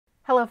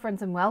Hello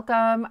friends and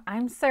welcome.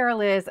 I'm Sarah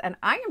Liz and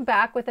I am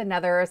back with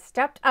another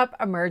stepped up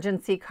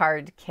emergency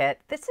card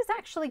kit. This is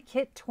actually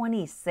kit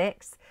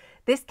 26.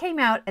 This came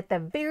out at the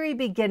very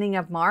beginning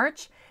of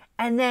March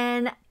and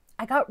then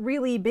I got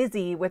really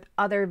busy with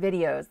other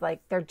videos. Like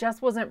there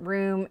just wasn't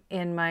room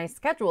in my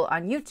schedule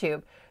on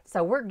YouTube.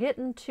 So we're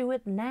getting to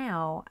it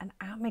now and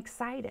I'm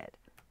excited.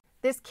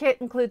 This kit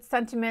includes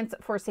sentiments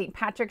for St.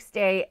 Patrick's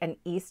Day and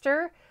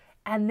Easter.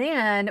 And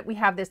then we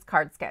have this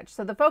card sketch.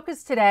 So the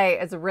focus today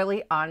is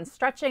really on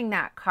stretching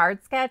that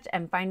card sketch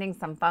and finding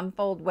some fun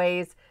fold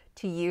ways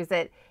to use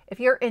it. If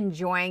you're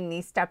enjoying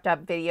these stepped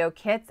up video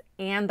kits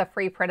and the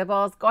free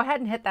printables, go ahead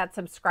and hit that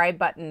subscribe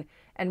button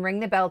and ring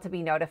the bell to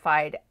be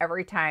notified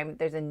every time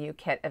there's a new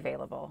kit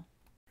available.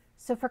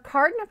 So for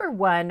card number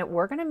 1,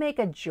 we're going to make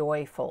a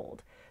joy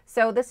fold.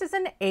 So this is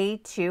an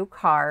A2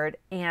 card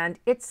and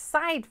it's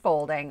side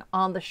folding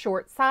on the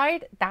short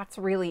side. That's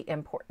really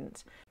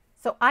important.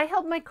 So I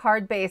held my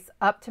card base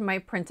up to my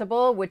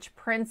printable, which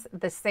prints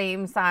the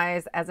same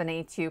size as an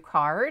A2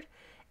 card.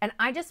 And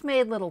I just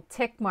made little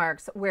tick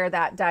marks where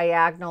that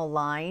diagonal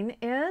line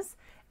is.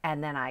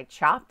 And then I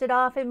chopped it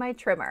off in my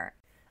trimmer.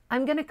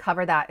 I'm going to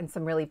cover that in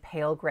some really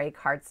pale gray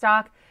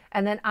cardstock.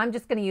 And then I'm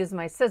just going to use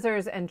my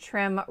scissors and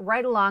trim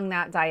right along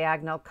that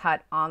diagonal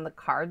cut on the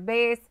card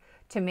base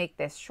to make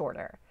this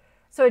shorter.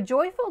 So a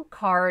joyfold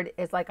card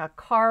is like a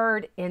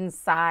card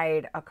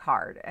inside a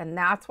card. And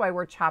that's why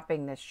we're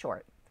chopping this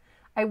short.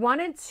 I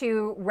wanted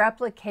to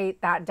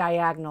replicate that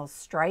diagonal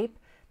stripe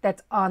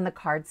that's on the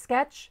card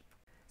sketch.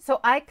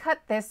 So I cut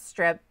this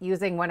strip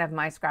using one of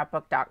my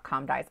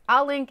scrapbook.com dies.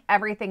 I'll link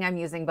everything I'm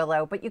using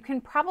below, but you can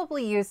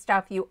probably use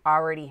stuff you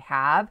already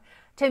have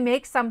to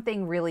make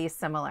something really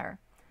similar.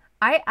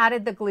 I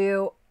added the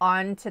glue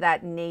onto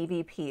that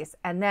navy piece,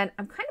 and then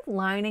I'm kind of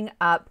lining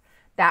up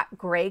that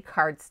gray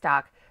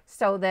cardstock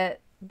so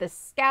that the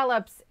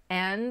scallops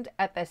end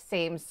at the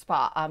same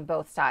spot on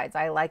both sides.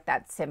 I like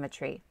that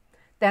symmetry.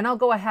 Then I'll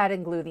go ahead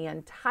and glue the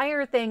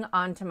entire thing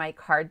onto my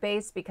card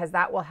base because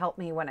that will help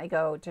me when I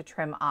go to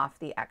trim off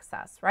the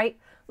excess, right?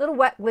 Little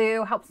wet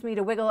glue helps me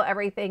to wiggle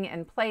everything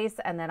in place,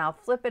 and then I'll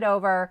flip it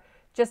over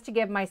just to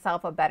give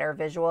myself a better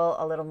visual,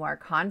 a little more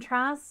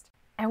contrast.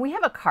 And we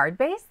have a card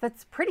base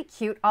that's pretty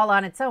cute all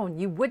on its own.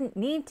 You wouldn't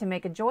need to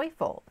make a joy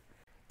fold.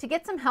 To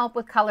get some help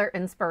with color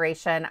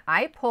inspiration,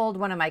 I pulled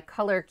one of my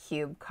color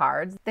cube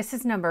cards. This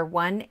is number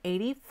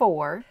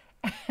 184.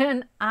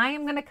 And I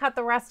am going to cut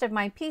the rest of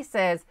my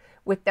pieces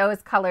with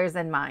those colors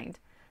in mind.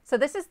 So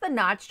this is the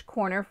notched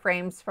corner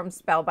frames from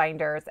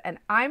Spellbinders, and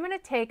I'm going to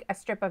take a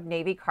strip of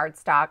navy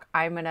cardstock.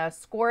 I'm going to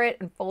score it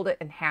and fold it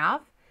in half.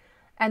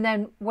 And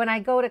then when I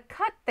go to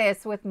cut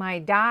this with my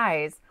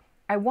dies,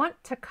 I want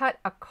to cut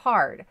a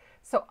card.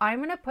 So I'm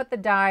going to put the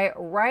die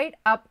right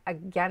up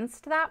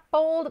against that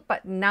fold,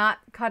 but not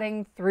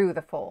cutting through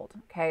the fold.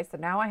 Okay, so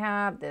now I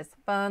have this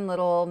fun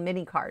little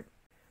mini card.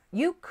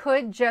 You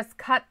could just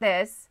cut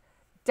this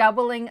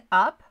doubling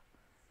up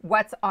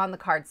what's on the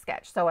card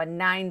sketch. So a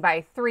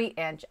 9x3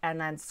 inch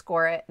and then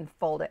score it and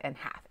fold it in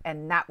half.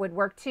 And that would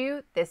work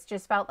too. This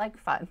just felt like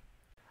fun.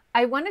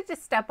 I wanted to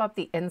step up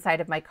the inside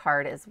of my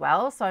card as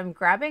well. So I'm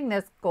grabbing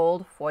this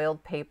gold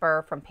foiled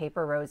paper from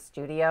Paper Rose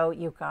Studio.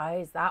 You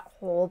guys, that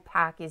whole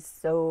pack is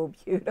so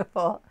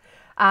beautiful.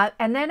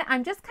 And then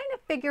I'm just kind of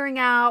figuring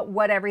out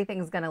what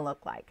everything's going to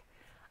look like.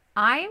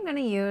 I am going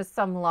to use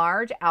some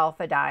large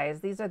alpha dies.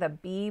 These are the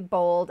Be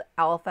Bold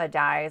alpha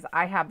dies.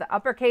 I have the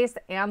uppercase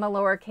and the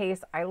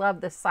lowercase. I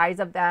love the size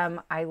of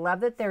them. I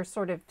love that they're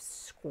sort of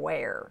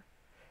square.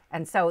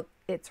 And so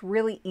it's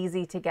really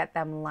easy to get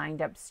them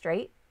lined up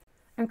straight.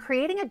 I'm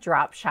creating a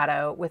drop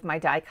shadow with my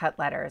die cut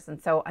letters.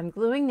 And so I'm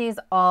gluing these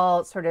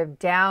all sort of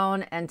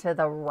down and to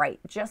the right,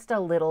 just a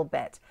little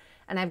bit.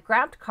 And I've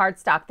grabbed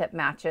cardstock that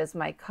matches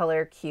my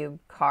color cube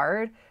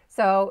card.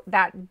 So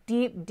that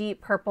deep,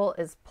 deep purple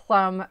is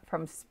Plum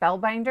from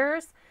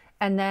Spellbinders.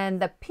 And then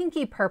the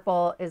pinky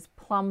purple is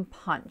Plum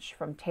Punch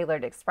from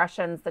Tailored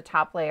Expressions. The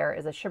top layer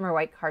is a shimmer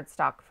white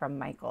cardstock from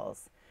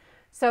Michaels.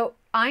 So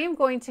I am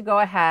going to go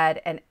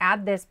ahead and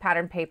add this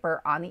pattern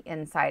paper on the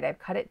inside. I've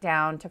cut it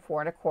down to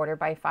 4 1/4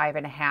 by 5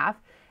 1/2.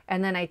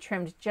 And then I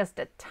trimmed just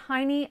a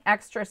tiny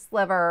extra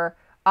sliver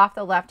off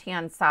the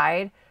left-hand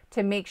side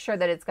to make sure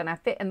that it's going to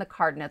fit in the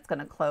card and it's going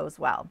to close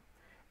well.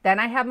 Then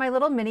I have my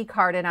little mini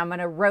card and I'm going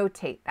to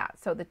rotate that.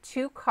 So the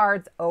two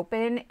cards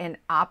open in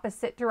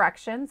opposite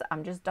directions.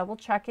 I'm just double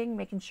checking,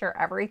 making sure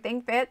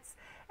everything fits.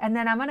 And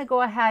then I'm going to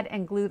go ahead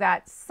and glue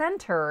that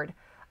centered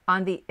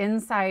on the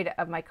inside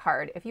of my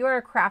card. If you are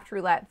a Craft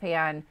Roulette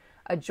fan,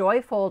 a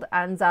joy fold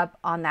ends up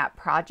on that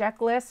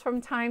project list from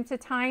time to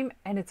time,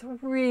 and it's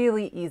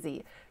really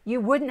easy. You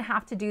wouldn't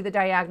have to do the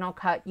diagonal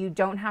cut. You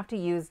don't have to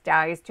use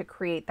dies to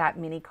create that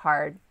mini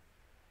card.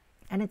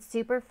 And it's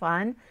super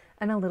fun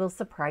and a little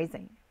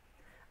surprising.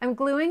 I'm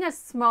gluing a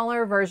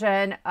smaller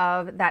version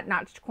of that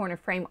notched corner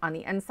frame on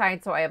the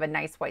inside so I have a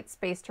nice white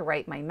space to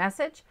write my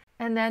message.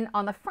 And then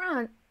on the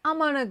front, I'm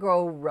gonna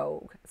go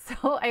rogue.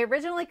 So I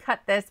originally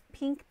cut this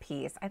pink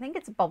piece. I think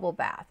it's Bubble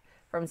Bath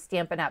from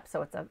Stampin' Up.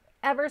 So it's a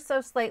ever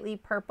so slightly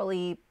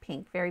purpley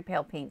pink, very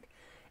pale pink.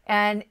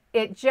 and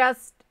it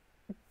just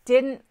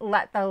didn't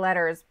let the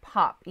letters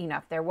pop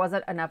enough. There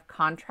wasn't enough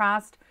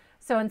contrast.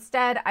 So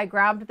instead, I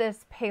grabbed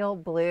this pale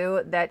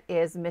blue that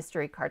is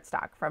mystery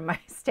cardstock from my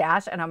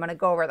stash, and I'm going to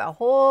go over the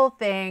whole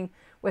thing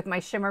with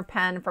my shimmer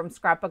pen from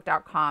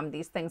scrapbook.com.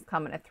 These things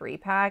come in a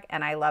 3-pack,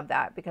 and I love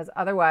that because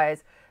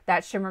otherwise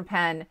that shimmer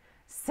pen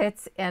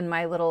sits in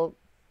my little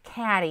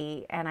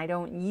caddy and I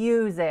don't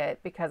use it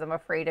because I'm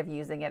afraid of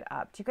using it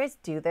up. Do you guys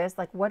do this?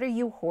 Like, what are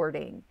you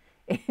hoarding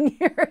in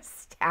your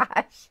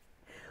stash?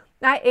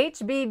 Now,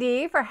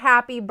 HBD for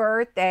happy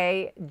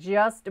birthday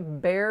just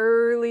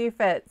barely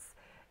fits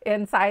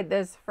inside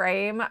this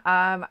frame.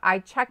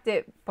 I checked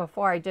it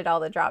before I did all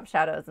the drop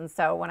shadows, and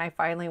so when I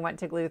finally went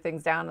to glue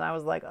things down, I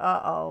was like,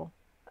 uh-oh,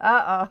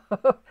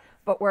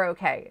 but we're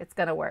okay. It's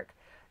gonna work.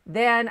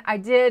 Then I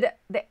did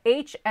the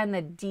H and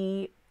the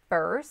D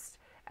first,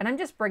 and I'm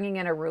just bringing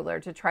in a ruler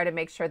to try to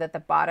make sure that the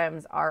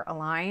bottoms are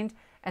aligned,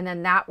 and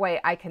then that way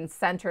I can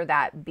center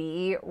that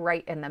B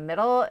right in the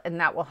middle, and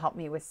that will help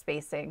me with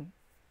spacing.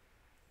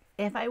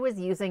 If I was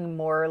using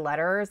more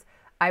letters,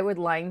 I would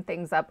line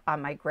things up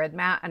on my grid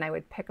mat, and I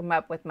would pick them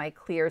up with my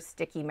clear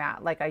sticky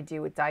mat like I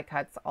do with die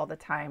cuts all the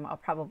time. I'll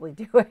probably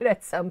do it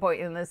at some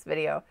point in this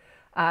video.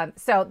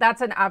 So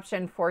that's an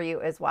option for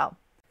you as well.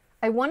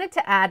 I wanted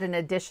to add an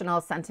additional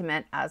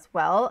sentiment as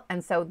well.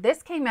 And so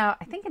this came out,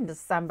 I think, in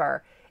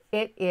December.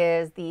 It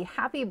is the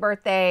Happy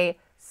Birthday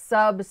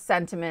Sub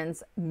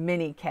Sentiments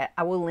mini kit.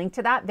 I will link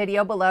to that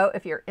video below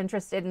if you're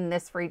interested in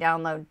this free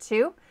download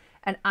too.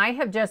 And I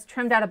have just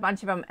trimmed out a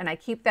bunch of them, and I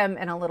keep them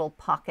in a little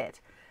pocket.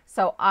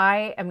 So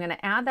I am going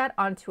to add that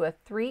onto a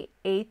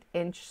 3/8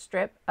 inch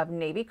strip of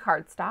navy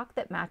cardstock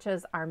that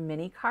matches our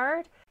mini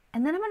card.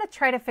 And then I'm going to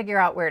try to figure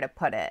out where to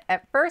put it.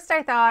 At first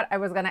I thought I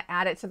was going to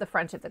add it to the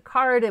front of the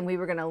card and we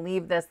were going to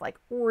leave this like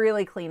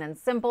really clean and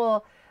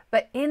simple.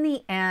 But in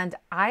the end,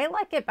 I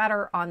like it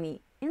better on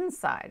the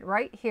inside,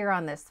 right here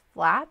on this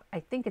flap. I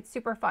think it's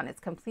super fun. It's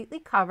completely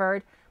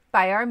covered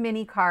by our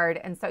mini card.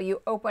 And so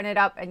you open it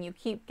up and you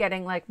keep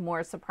getting like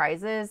more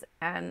surprises.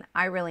 And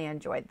I really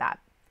enjoyed that.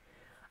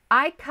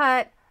 I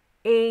cut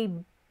a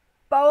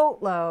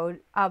boatload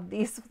of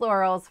these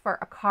florals for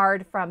a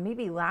card from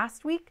maybe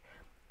last week.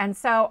 And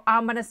so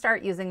I'm going to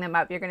start using them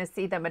up. You're going to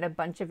see them in a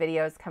bunch of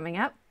videos coming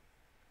up.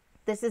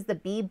 This is the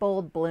Be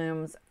Bold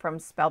Blooms from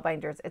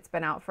Spellbinders. It's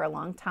been out for a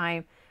long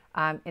time.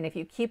 And if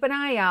you keep an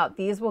eye out,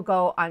 these will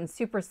go on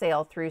super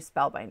sale through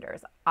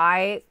Spellbinders.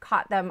 I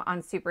caught them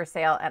on super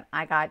sale and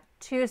I got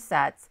 2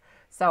 sets,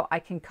 so I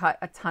can cut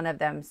a ton of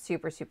them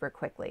super, super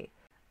quickly.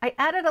 I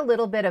added a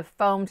little bit of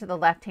foam to the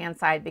left-hand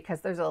side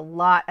because there's a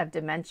lot of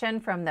dimension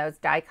from those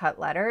die-cut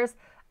letters.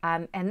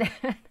 And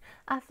then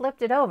I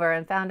flipped it over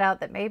and found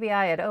out that maybe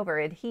I had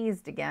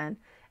over-adhesed again.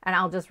 And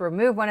I'll just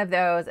remove one of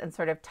those and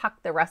sort of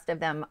tuck the rest of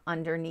them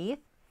underneath.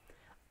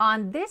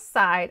 On this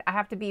side, I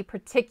have to be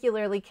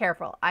particularly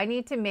careful. I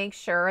need to make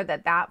sure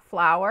that that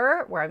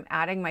flower where I'm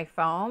adding my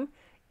foam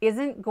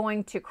isn't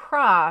going to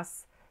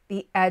cross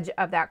the edge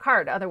of that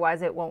card.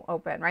 Otherwise, it won't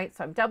open, right?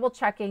 So I'm double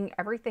checking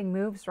everything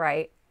moves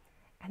right.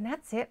 And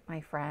that's it,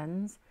 my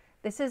friends.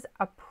 This is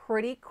a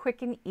pretty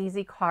quick and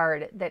easy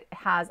card that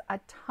has a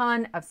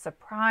ton of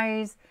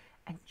surprise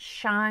and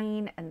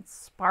shine and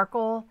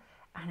sparkle,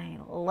 and I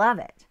love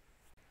it.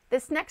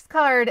 This next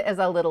card is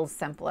a little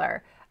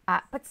simpler,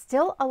 but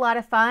still a lot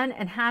of fun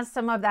and has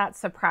some of that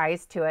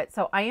surprise to it.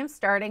 So I am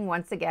starting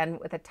once again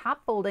with a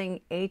top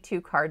folding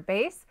A2 card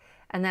base,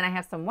 and then I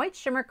have some white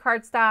shimmer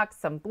cardstock,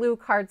 some blue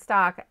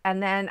cardstock,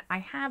 and then I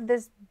have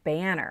this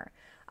banner.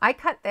 I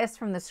cut this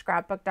from the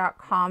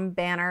scrapbook.com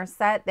banner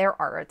set.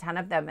 There are a ton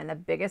of them, and the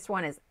biggest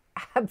one is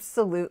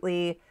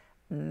absolutely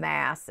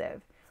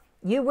massive.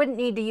 You wouldn't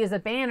need to use a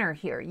banner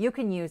here. You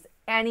can use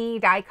any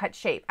die cut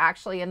shape.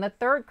 Actually, in the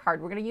third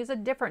card, we're going to use a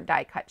different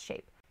die cut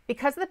shape.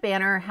 Because the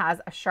banner has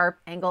a sharp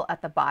angle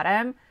at the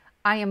bottom,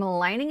 I am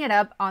lining it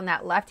up on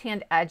that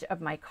left-hand edge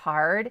of my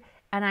card,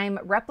 and I'm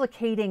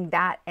replicating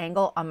that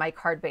angle on my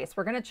card base.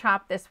 We're going to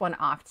chop this one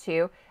off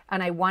too,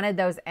 and I wanted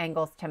those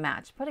angles to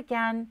match. But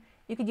again,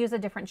 you could use a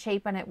different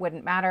shape and it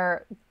wouldn't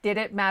matter. Did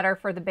it matter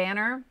for the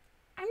banner?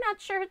 I'm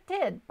not sure it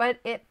did, but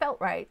it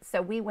felt right,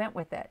 so we went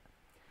with it.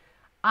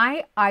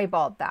 I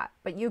eyeballed that,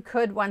 but you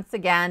could once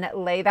again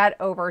lay that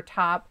over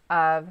top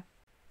of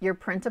your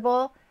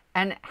printable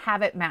and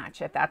have it match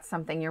if that's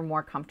something you're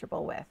more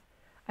comfortable with.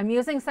 I'm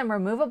using some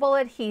removable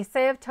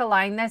adhesive to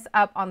line this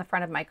up on the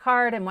front of my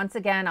card, and once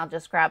again, I'll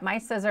just grab my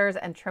scissors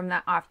and trim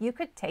that off. You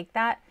could take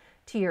that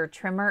to your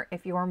trimmer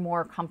if you're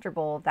more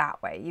comfortable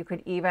that way. You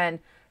could even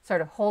sort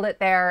of hold it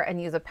there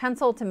and use a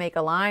pencil to make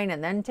a line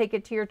and then take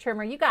it to your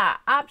trimmer. You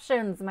got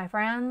options, my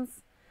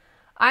friends.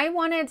 I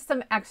wanted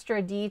some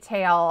extra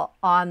detail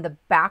on the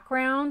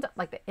background,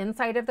 like the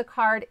inside of the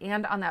card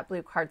and on that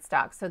blue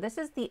cardstock. So this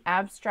is the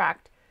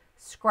abstract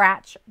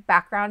scratch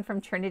background from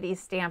Trinity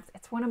Stamps.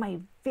 It's one of my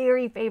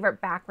very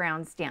favorite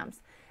background stamps.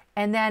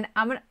 And then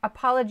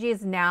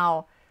apologies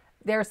now,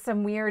 there's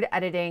some weird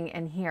editing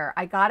in here.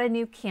 I got a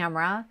new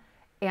camera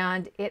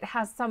and it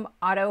has some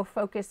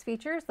autofocus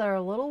features that are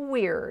a little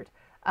weird.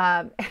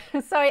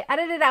 So I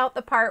edited out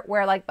the part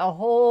where like the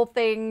whole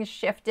thing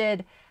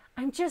shifted.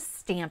 I'm just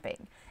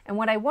stamping. And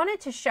what I wanted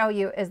to show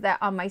you is that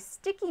on my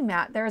sticky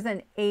mat, there's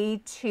an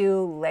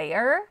A2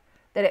 layer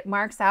that it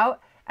marks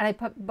out. And I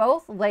put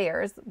both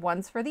layers,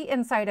 one's for the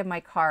inside of my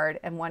card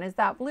and one is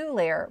that blue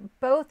layer,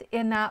 both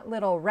in that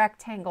little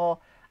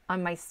rectangle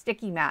on my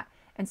sticky mat.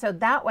 And so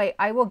that way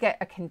I will get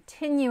a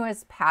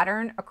continuous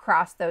pattern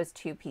across those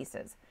two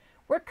pieces.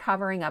 We're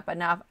covering up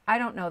enough. I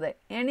don't know that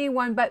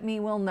anyone but me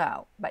will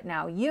know, but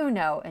now you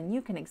know, and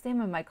you can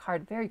examine my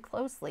card very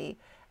closely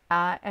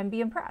and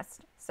be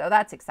impressed. So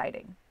that's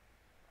exciting.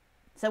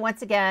 So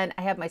once again,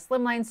 I have my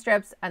Slimline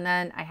strips and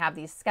then I have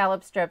these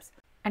scallop strips,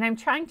 and I'm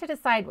trying to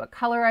decide what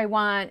color I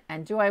want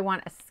and do I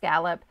want a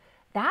scallop.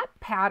 That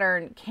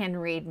pattern can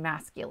read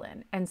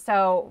masculine. And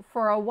so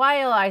for a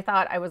while I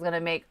thought I was going to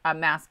make a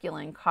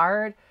masculine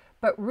card,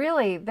 but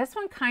really this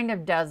one kind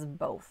of does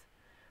both.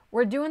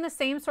 We're doing the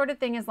same sort of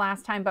thing as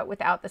last time, but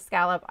without the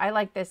scallop. I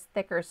like this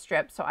thicker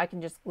strip so I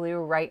can just glue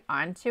right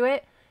onto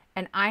it.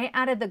 And I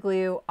added the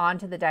glue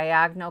onto the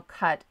diagonal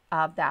cut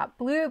of that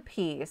blue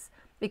piece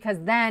because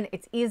then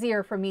it's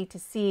easier for me to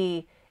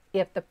see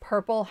if the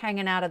purple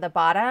hanging out of the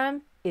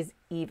bottom is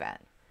even.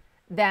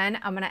 Then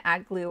I'm going to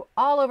add glue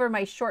all over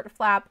my short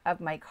flap of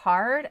my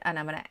card, and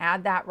I'm going to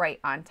add that right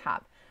on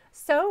top.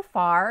 So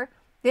far,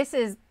 this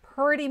is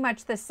pretty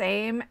much the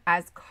same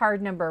as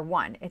card number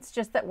 1. It's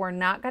just that we're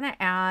not going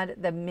to add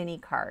the mini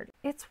card.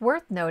 It's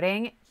worth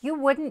noting, you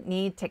wouldn't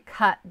need to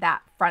cut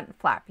that front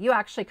flap. You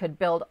actually could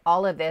build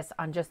all of this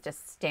on just a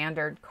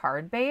standard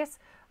card base,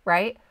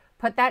 right?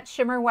 Put that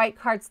shimmer white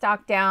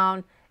cardstock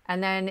down,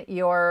 and then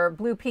your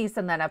blue piece,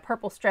 and then a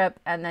purple strip,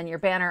 and then your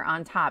banner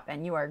on top,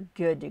 and you are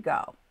good to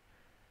go.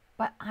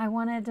 But I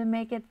wanted to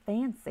make it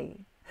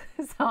fancy.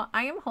 So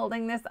I am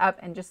holding this up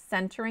and just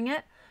centering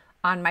it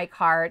on my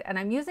card, and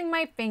I'm using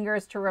my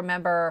fingers to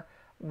remember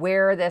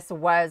where this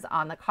was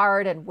on the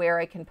card and where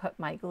I can put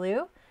my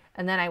glue,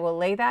 and then I will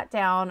lay that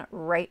down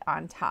right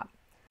on top.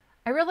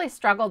 I really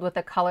struggled with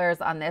the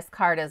colors on this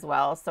card as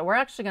well, so we're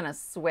actually going to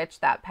switch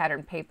that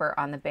pattern paper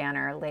on the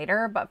banner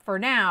later, but for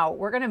now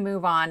we're going to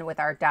move on with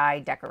our die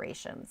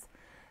decorations.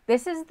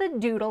 This is the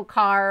Doodle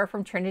Car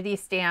from Trinity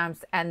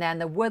Stamps, and then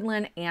the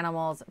Woodland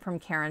Animals from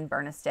Karen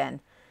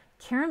Burniston.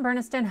 Karen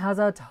Burniston has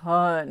a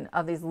ton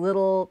of these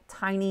little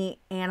tiny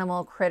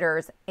animal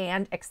critters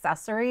and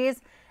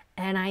accessories,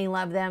 and I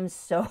love them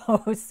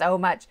so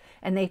much,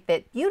 and they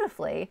fit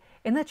beautifully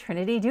in the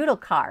Trinity Doodle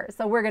Car,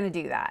 so we're going to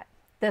do that.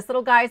 This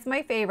little guy is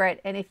my favorite,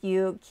 and if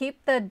you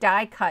keep the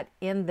die cut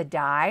in the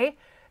die,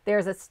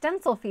 there's a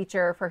stencil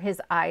feature for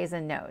his eyes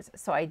and nose.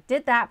 So I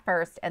did that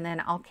first, and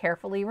then I'll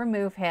carefully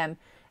remove him,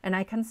 and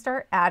I can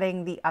start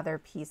adding the other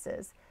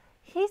pieces.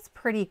 He's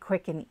pretty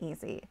quick and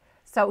easy.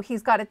 So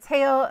he's got a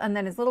tail and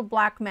then his little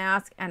black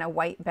mask and a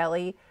white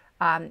belly.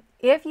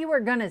 If you were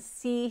gonna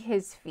see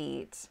his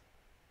feet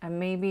and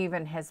maybe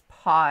even his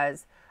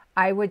paws,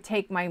 I would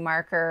take my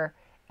marker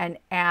and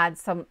add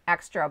some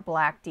extra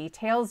black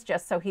details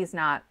just so he's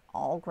not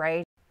all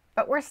gray.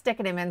 But we're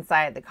sticking him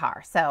inside the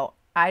car, so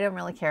I don't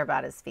really care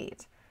about his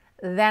feet.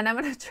 Then I'm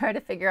gonna try to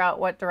figure out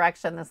what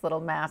direction this little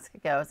mask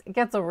goes. It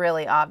gets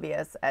really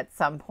obvious at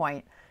some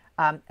point.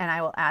 And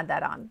I will add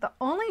that on. The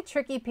only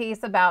tricky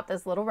piece about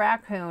this little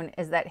raccoon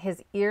is that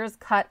his ears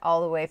cut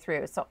all the way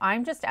through. So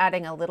I'm just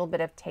adding a little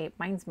bit of tape.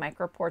 Mine's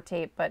micropore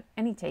tape, but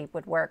any tape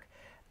would work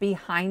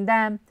behind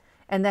them.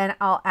 And then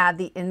I'll add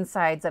the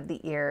insides of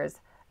the ears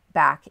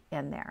back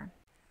in there.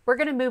 We're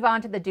going to move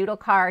on to the Doodle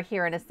Car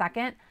here in a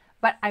second,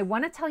 but I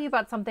want to tell you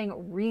about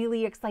something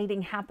really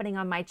exciting happening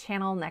on my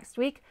channel next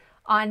week.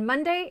 On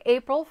Monday,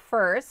 April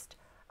 1st,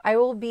 I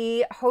will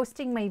be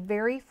hosting my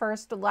very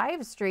first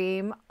live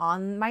stream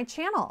on my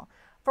channel.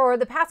 For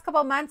the past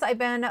couple months, I've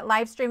been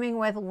live streaming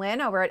with Lynn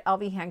over at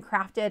LV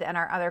Handcrafted and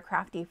our other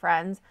crafty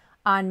friends.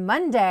 On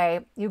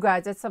Monday, you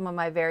guys, it's some of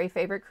my very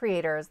favorite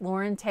creators: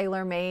 Lauren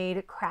Taylor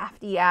Made,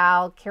 Crafty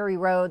Al, Carrie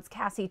Rhodes,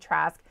 Cassie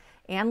Trask,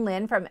 and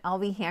Lynn from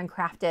LV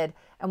Handcrafted.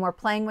 And we're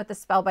playing with the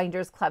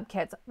Spellbinders Club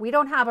kits. We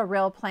don't have a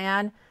real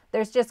plan.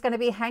 There's just going to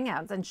be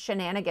hangouts and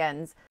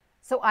shenanigans.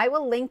 So I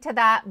will link to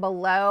that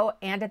below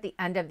and at the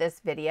end of this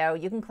video.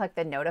 You can click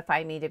the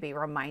notify me to be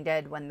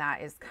reminded when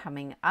that is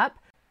coming up.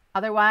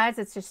 Otherwise,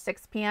 it's just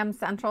 6 p.m.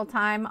 Central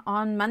Time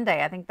on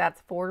Monday. I think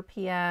that's 4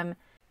 p.m.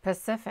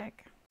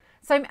 Pacific.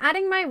 So I'm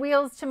adding my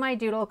wheels to my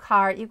Doodle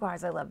Car. You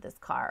guys, I love this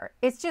car.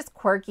 It's just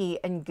quirky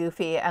and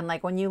goofy. And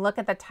like when you look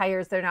at the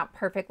tires, they're not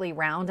perfectly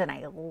round. And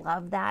I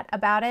love that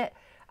about it.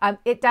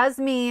 It does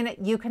mean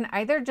you can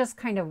either just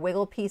kind of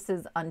wiggle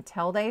pieces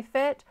until they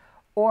fit,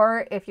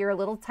 or if you're a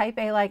little type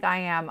A like I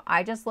am,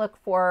 I just look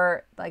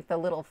for like the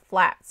little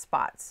flat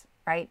spots,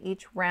 right?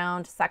 Each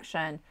round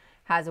section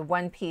has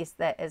one piece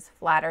that is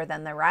flatter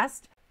than the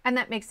rest, and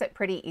that makes it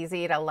pretty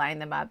easy to line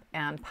them up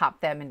and pop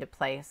them into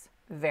place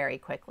very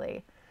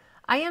quickly.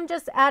 I am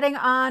just adding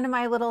on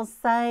my little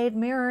side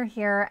mirror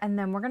here, and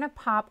then we're gonna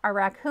pop our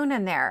raccoon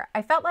in there.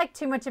 I felt like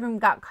too much of him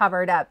got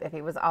covered up if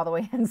he was all the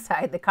way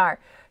inside the car.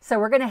 So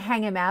we're gonna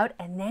hang him out,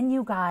 and then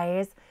you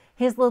guys,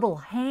 his little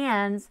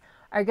hands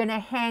are going to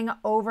hang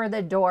over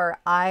the door.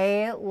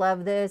 I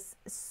love this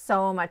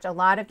so much. A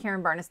lot of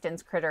Karen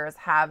Burniston's critters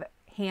have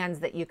hands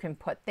that you can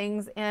put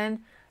things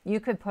in. You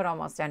could put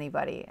almost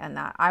anybody in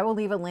that. I will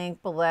leave a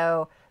link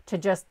below to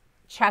just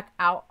check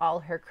out all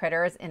her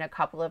critters in a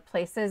couple of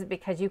places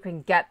because you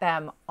can get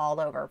them all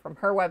over, from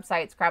her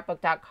website,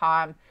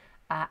 scrapbook.com.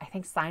 I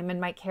think Simon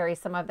might carry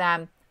some of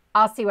them.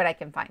 I'll see what I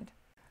can find.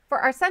 For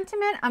our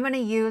sentiment, I'm going to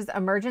use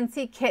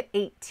Emergency Kit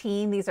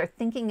 18. These are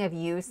thinking of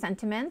you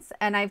sentiments,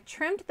 and I've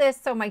trimmed this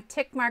so my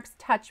tick marks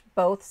touch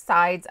both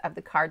sides of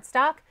the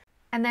cardstock,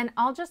 and then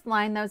I'll just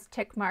line those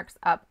tick marks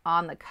up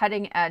on the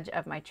cutting edge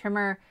of my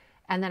trimmer,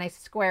 and then I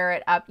square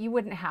it up. You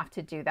wouldn't have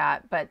to do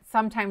that, but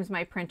sometimes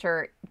my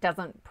printer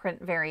doesn't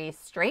print very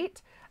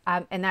straight,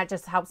 and that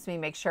just helps me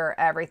make sure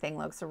everything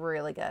looks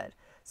really good.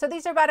 So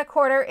these are about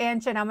 1/4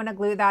 inch, and I'm going to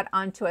glue that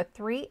onto a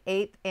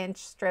 3/8 inch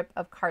strip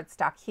of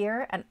cardstock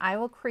here, and I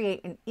will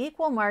create an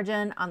equal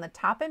margin on the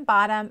top and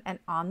bottom and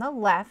on the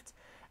left,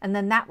 and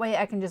then that way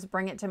I can just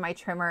bring it to my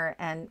trimmer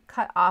and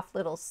cut off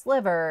little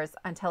slivers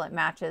until it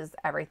matches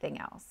everything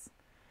else.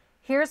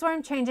 Here's where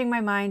I'm changing my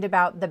mind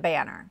about the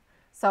banner.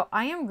 So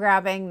I am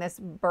grabbing this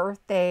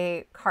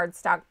birthday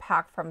cardstock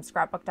pack from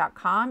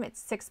scrapbook.com.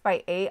 It's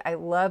 6x8. I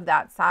love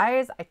that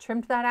size. I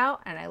trimmed that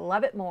out and I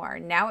love it more.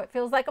 Now it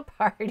feels like a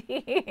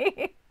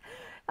party.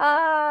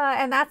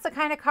 And that's the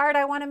kind of card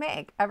I want to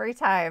make every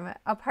time,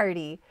 a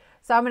party.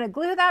 So I'm going to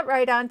glue that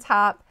right on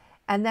top,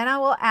 and then I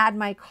will add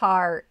my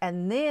car,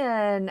 and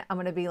then I'm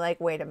going to be like,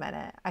 wait a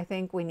minute, I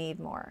think we need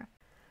more.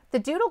 The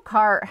Doodle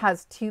Car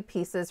has 2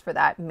 pieces for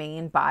that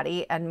main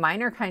body, and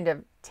mine are kind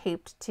of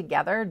taped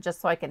together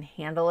just so I can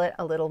handle it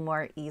a little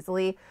more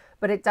easily.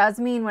 But it does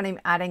mean when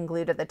I'm adding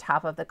glue to the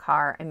top of the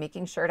car, I'm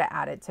making sure to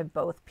add it to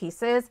both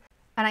pieces.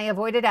 And I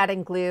avoided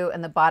adding glue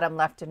in the bottom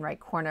left and right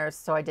corners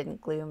so I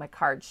didn't glue my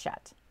card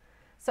shut.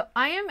 So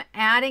I am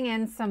adding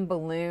in some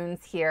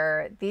balloons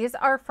here. These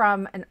are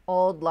from an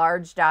old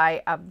large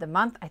die of the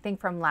month, I think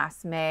from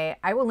last May.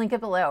 I will link it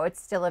below,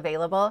 it's still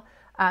available.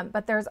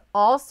 But there's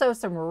also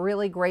some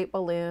really great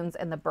balloons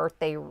in the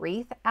birthday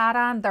wreath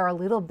add-on. They're a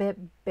little bit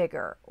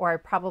bigger, or I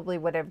probably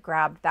would have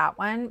grabbed that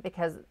one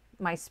because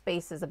my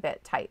space is a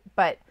bit tight.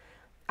 But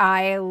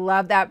I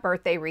love that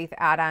birthday wreath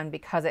add-on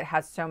because it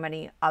has so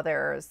many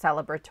other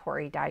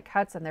celebratory die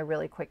cuts, and they're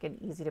really quick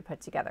and easy to put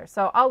together.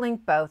 So I'll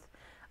link both.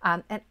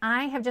 And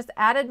I have just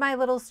added my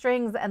little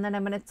strings, and then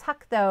I'm going to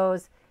tuck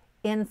those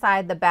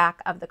inside the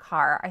back of the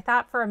car. I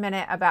thought for a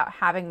minute about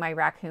having my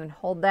raccoon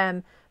hold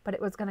them, but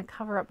it was going to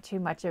cover up too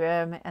much of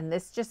him, and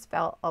this just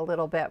felt a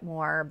little bit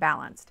more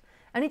balanced.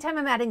 Anytime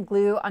I'm adding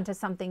glue onto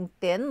something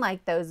thin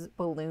like those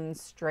balloon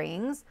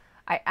strings,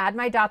 I add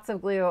my dots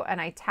of glue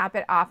and I tap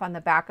it off on the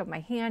back of my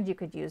hand. You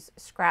could use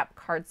scrap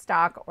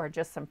cardstock or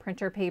just some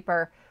printer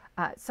paper,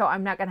 so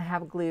I'm not going to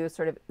have glue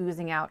sort of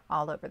oozing out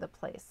all over the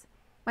place.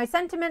 My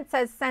sentiment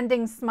says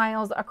sending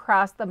smiles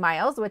across the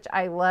miles, which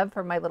I love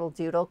for my little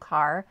doodle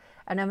car,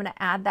 and I'm going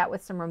to add that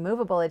with some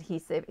removable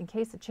adhesive in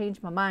case I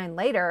change my mind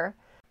later.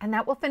 And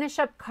that will finish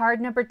up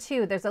card number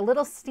 2. There's a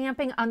little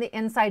stamping on the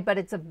inside, but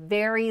it's a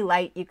very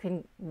light. You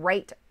can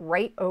write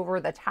right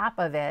over the top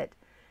of it.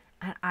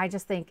 And I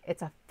just think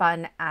it's a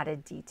fun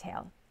added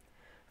detail.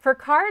 For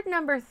card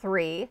number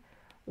 3,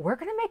 we're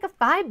going to make a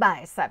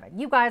 5x7.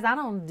 You guys, I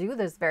don't do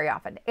this very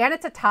often. And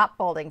it's a top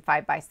folding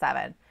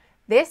 5x7.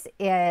 This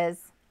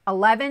is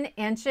 11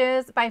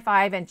 inches by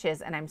 5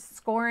 inches, and I'm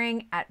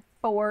scoring at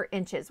 4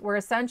 inches. We're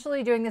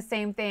essentially doing the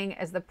same thing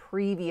as the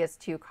previous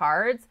 2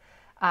 cards.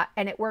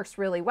 And it works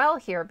really well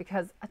here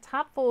because a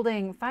top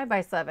folding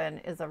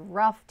 5x7 is a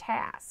rough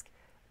task,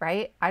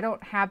 right? I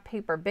don't have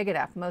paper big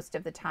enough most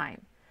of the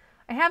time.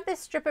 I have this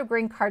strip of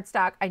green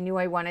cardstock I knew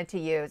I wanted to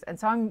use, and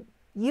so I'm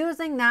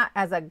using that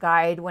as a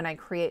guide when I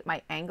create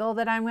my angle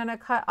that I'm going to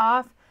cut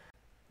off.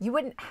 You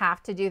wouldn't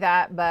have to do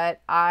that,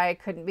 but I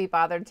couldn't be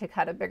bothered to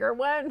cut a bigger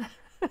one.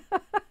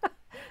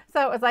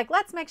 So it was like,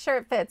 let's make sure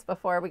it fits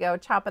before we go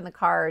chopping the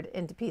card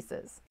into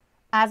pieces.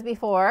 As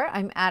before,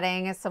 I'm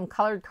adding some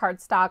colored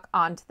cardstock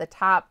onto the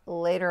top.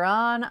 Later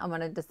on, I'm going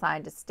to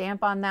decide to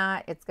stamp on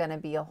that. It's going to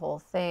be a whole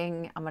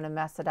thing. I'm going to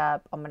mess it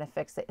up. I'm going to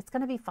fix it. It's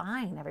going to be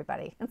fine,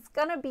 everybody. It's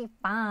going to be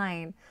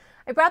fine.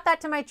 I brought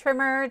that to my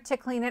trimmer to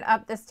clean it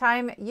up this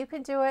time. You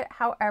can do it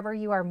however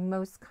you are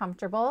most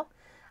comfortable.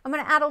 I'm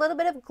going to add a little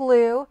bit of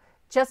glue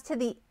just to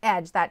the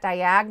edge, that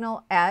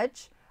diagonal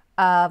edge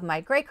of my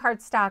gray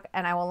cardstock,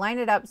 and I will line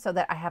it up so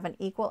that I have an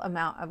equal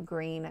amount of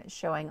green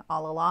showing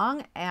all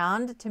along,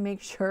 and to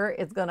make sure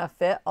it's going to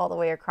fit all the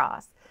way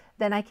across.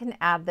 Then I can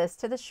add this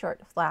to the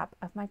short flap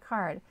of my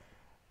card.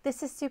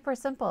 This is super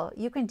simple.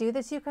 You can do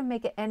this. You can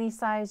make it any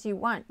size you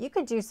want. You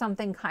could do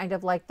something kind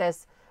of like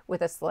this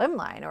with a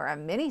slimline or a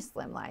mini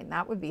slimline.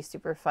 That would be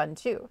super fun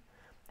too.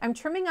 I'm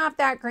trimming off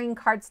that green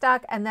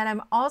cardstock, and then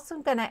I'm also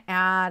going to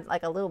add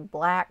like a little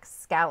black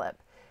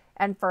scallop.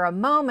 And for a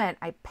moment,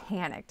 I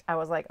panicked. I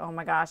was like, oh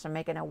my gosh, I'm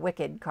making a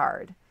wicked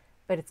card.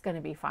 But it's going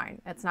to be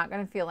fine. It's not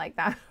going to feel like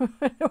that when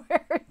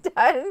we're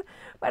done.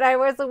 But I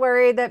was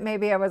worried that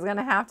maybe I was going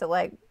to have to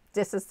like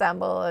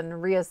disassemble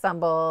and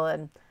reassemble.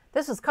 And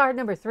this was card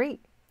number 3.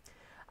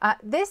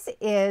 This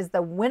is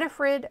the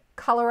Winifred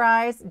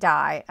Colorize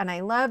die, and I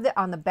love that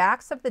on the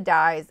backs of the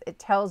dies, it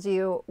tells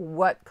you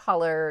what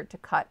color to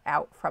cut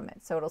out from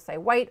it. So it'll say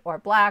white or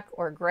black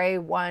or gray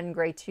 1,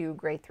 gray 2,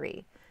 gray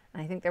 3.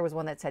 And I think there was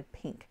one that said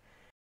pink.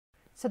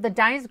 So the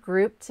dies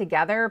group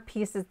together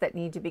pieces that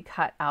need to be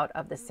cut out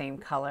of the same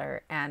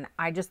color. And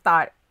I just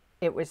thought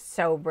it was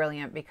so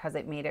brilliant because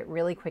it made it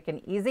really quick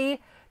and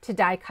easy to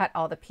die cut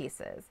all the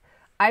pieces.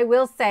 I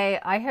will say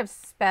I have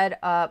sped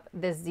up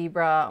this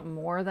zebra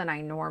more than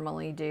I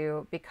normally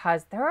do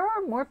because there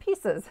are more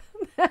pieces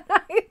than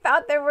I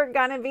thought there were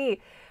gonna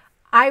be.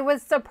 I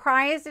was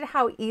surprised at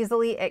how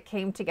easily it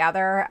came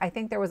together. I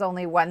think there was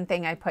only one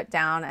thing I put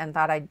down and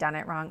thought I'd done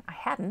it wrong. I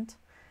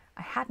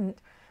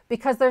hadn't,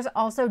 because there's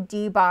also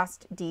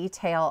debossed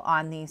detail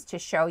on these to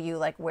show you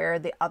like where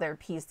the other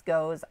piece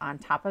goes on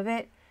top of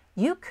it.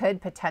 You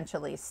could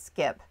potentially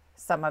skip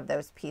some of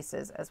those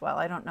pieces as well.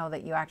 I don't know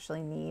that you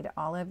actually need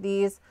all of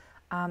these,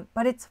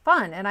 but it's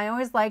fun. And I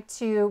always like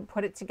to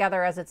put it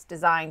together as it's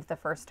designed the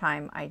first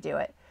time I do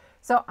it.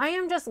 So I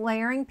am just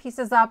layering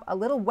pieces up, a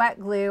little wet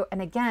glue.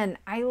 And again,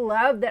 I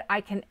love that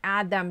I can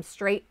add them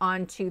straight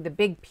onto the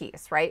big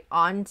piece, right?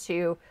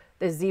 Onto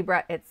the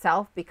zebra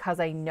itself,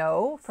 because I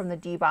know from the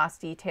deboss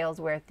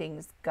details where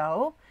things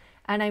go.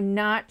 And I'm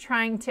not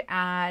trying to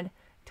add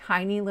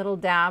tiny little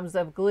dabs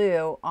of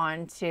glue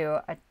onto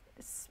a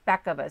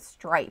speck of a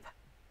stripe.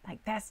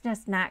 Like, that's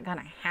just not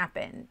gonna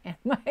happen in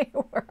my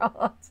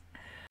world.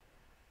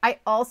 I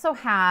also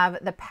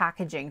have the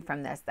packaging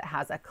from this that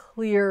has a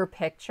clear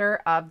picture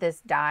of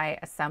this die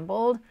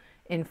assembled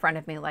in front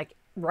of me, like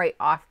right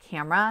off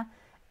camera.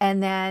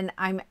 And then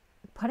I'm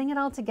putting it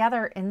all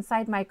together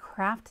inside my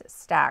craft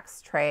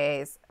Stax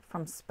trays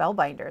from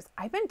Spellbinders.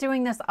 I've been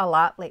doing this a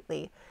lot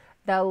lately.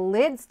 The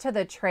lids to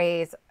the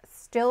trays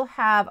still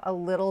have a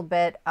little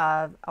bit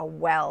of a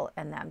well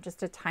in them,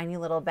 just a tiny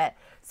little bit.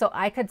 So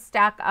I could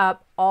stack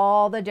up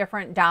all the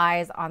different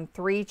dies on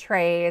 3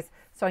 trays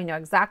so I know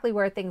exactly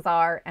where things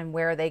are and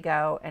where they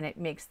go, and it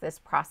makes this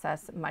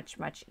process much,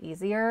 much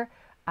easier.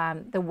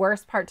 The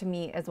worst part to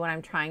me is when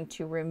I'm trying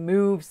to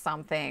remove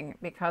something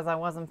because I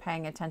wasn't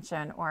paying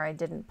attention or I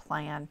didn't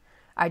plan.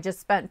 I just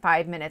spent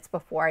 5 minutes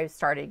before I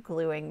started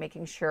gluing,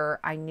 making sure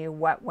I knew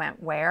what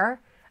went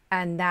where,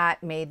 and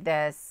that made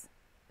this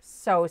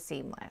so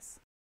seamless.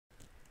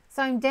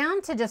 So I'm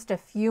down to just a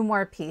few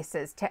more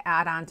pieces to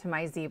add on to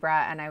my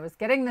zebra, and I was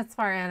getting this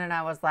far in and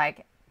I was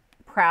like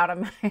proud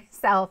of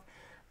myself,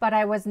 but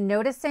I was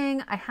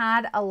noticing I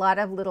had a lot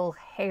of little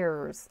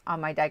hairs on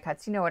my die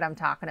cuts. You know what I'm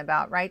talking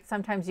about, right?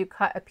 Sometimes you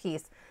cut a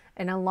piece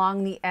and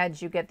along the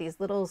edge you get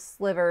these little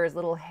slivers,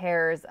 little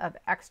hairs of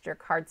extra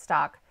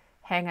cardstock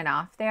hanging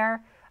off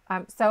there.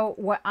 So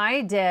what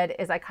I did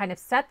is I kind of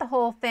set the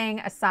whole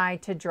thing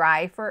aside to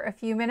dry for a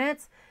few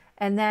minutes.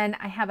 And then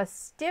I have a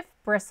stiff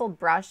bristled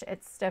brush.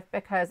 It's stiff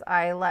because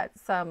I let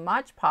some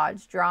Mod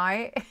Podge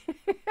dry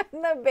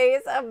in the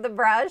base of the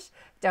brush.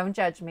 Don't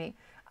judge me.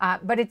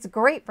 But it's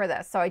great for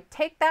this. So I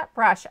take that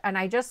brush and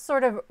I just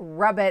sort of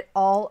rub it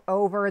all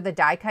over the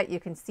die cut. You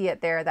can see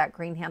it there, that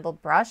green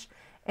handled brush,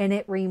 and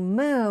it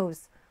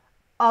removes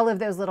all of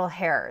those little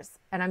hairs.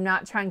 And I'm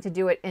not trying to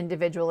do it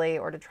individually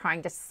or to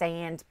trying to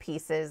sand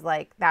pieces.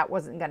 Like, that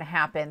wasn't going to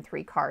happen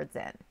 3 cards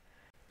in.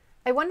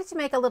 I wanted to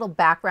make a little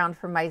background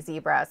for my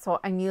zebra, so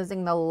I'm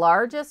using the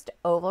largest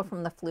oval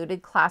from the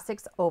Fluted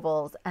Classics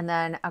ovals and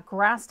then a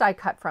grass die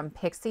cut from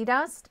Pixie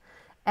Dust,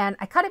 and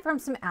I cut it from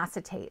some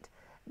acetate.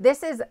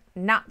 This is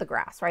not the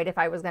grass, right? If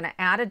I was going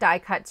to add a die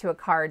cut to a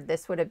card,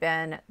 this would have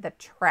been the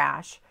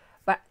trash,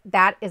 but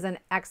that is an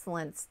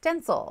excellent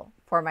stencil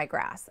for my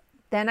grass.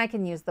 Then I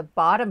can use the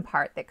bottom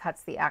part that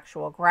cuts the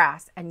actual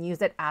grass and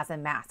use it as a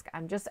mask.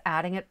 I'm just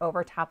adding it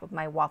over top of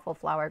my waffle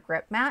flower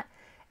grip mat.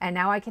 And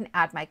now I can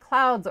add my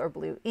clouds or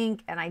blue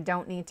ink, and I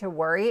don't need to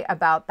worry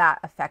about that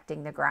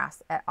affecting the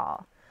grass at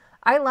all.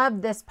 I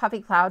love this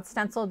Puffy Cloud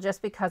stencil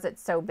just because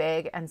it's so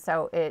big, and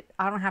so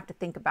I don't have to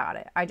think about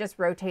it. I just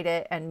rotate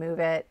it and move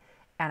it,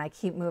 and I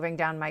keep moving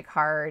down my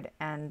card,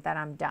 and then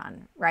I'm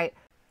done, right?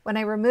 When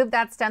I remove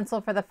that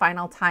stencil for the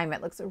final time,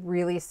 it looks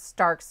really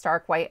stark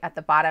white at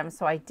the bottom,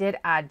 so I did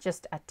add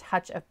just a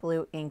touch of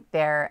blue ink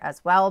there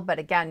as well. But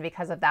again,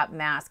 because of that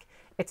mask,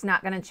 it's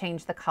not going to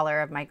change the color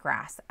of my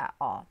grass at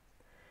all.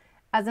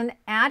 As an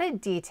added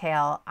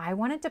detail, I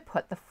wanted to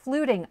put the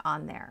fluting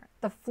on there.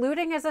 The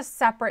fluting is a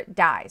separate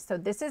die, so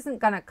this isn't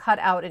going to cut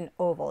out an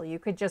oval. You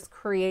could just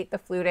create the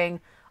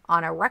fluting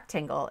on a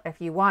rectangle if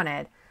you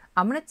wanted.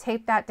 I'm going to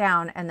tape that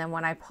down, and then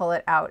when I pull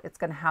it out, it's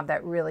going to have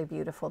that really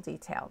beautiful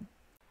detail.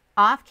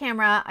 Off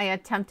camera, I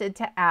attempted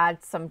to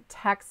add some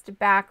text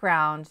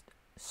background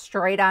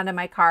straight onto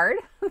my card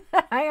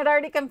that I had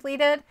already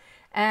completed.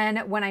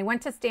 And when I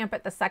went to stamp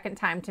it the second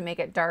time to make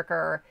it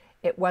darker,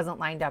 it wasn't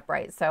lined up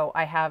right. So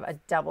I have a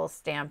double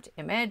stamped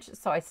image.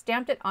 So I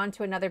stamped it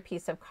onto another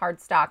piece of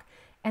cardstock.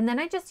 And then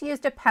I just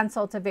used a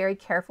pencil to very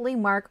carefully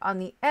mark on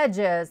the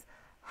edges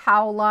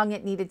how long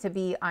it needed to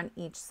be on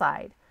each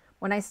side.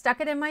 When I stuck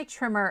it in my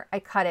trimmer, I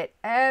cut it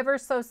ever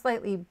so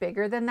slightly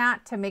bigger than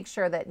that to make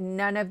sure that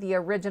none of the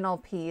original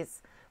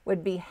piece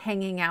would be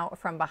hanging out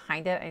from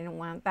behind it. I didn't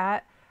want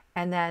that.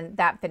 And then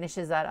that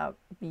finishes that up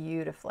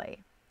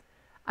beautifully.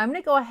 I'm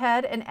going to go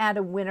ahead and add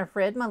a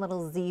Winifred, my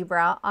little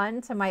zebra,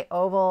 onto my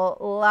oval.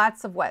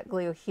 Lots of wet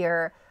glue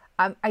here.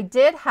 I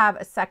did have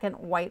a second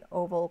white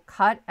oval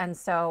cut, and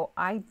so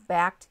I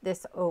backed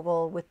this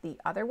oval with the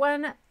other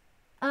one.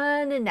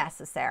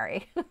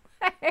 Unnecessary.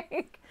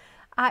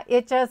 I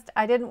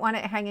didn't want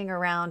it hanging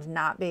around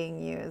not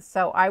being used,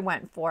 so I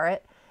went for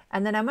it.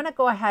 And then I'm going to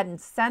go ahead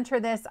and center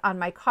this on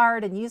my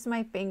card and use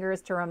my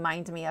fingers to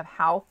remind me of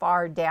how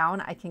far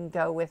down I can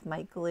go with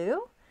my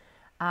glue.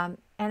 And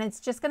it's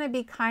just going to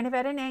be kind of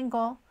at an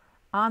angle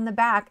on the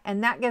back,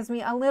 and that gives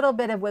me a little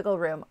bit of wiggle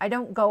room. I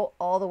don't go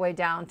all the way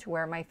down to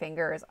where my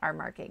fingers are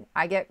marking.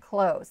 I get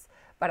close,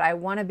 but I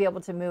want to be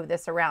able to move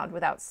this around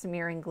without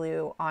smearing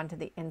glue onto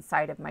the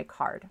inside of my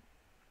card.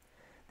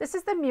 This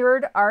is the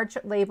mirrored arch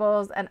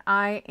labels, and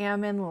I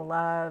am in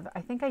love.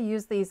 I think I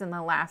used these in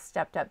the last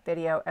stepped up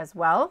video as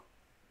well.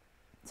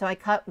 So I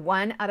cut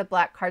one out of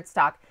black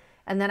cardstock,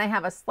 and then I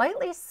have a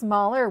slightly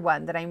smaller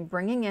one that I'm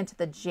bringing into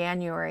the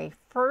January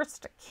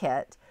 1st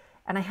kit,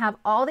 and I have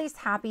all these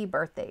happy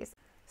birthdays.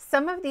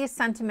 Some of these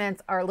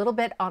sentiments are a little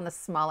bit on the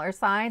smaller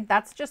side.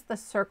 That's just the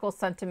circle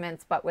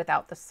sentiments, but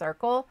without the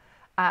circle.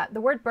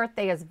 The word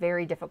birthday is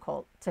very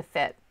difficult to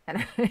fit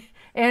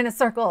in a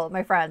circle,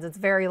 my friends. It's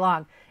very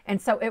long. And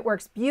so it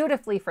works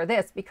beautifully for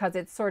this because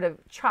it's sort of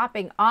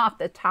chopping off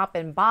the top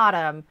and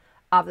bottom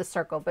of the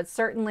circle. But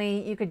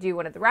certainly you could do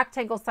one of the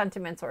rectangle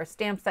sentiments or a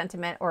stamp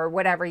sentiment or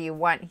whatever you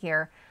want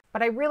here.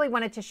 But I really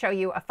wanted to show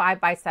you a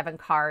 5x7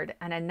 card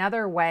and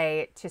another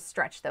way to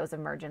stretch those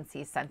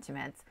emergency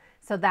sentiments.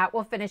 So that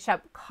will finish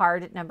up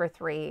card number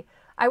 3.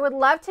 I would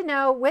love to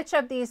know which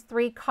of these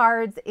 3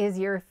 cards is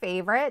your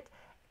favorite,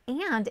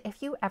 and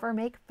if you ever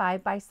make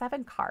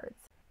 5x7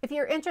 cards. If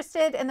you're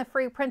interested in the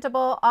free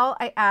printable, all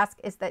I ask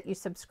is that you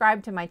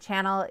subscribe to my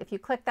channel. If you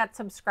click that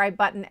subscribe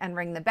button and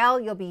ring the bell,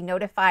 you'll be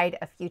notified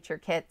of future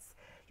kits.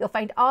 You'll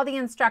find all the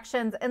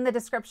instructions in the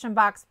description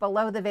box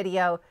below the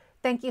video.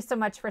 Thank you so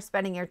much for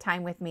spending your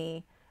time with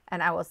me,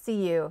 and I will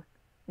see you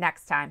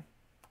next time.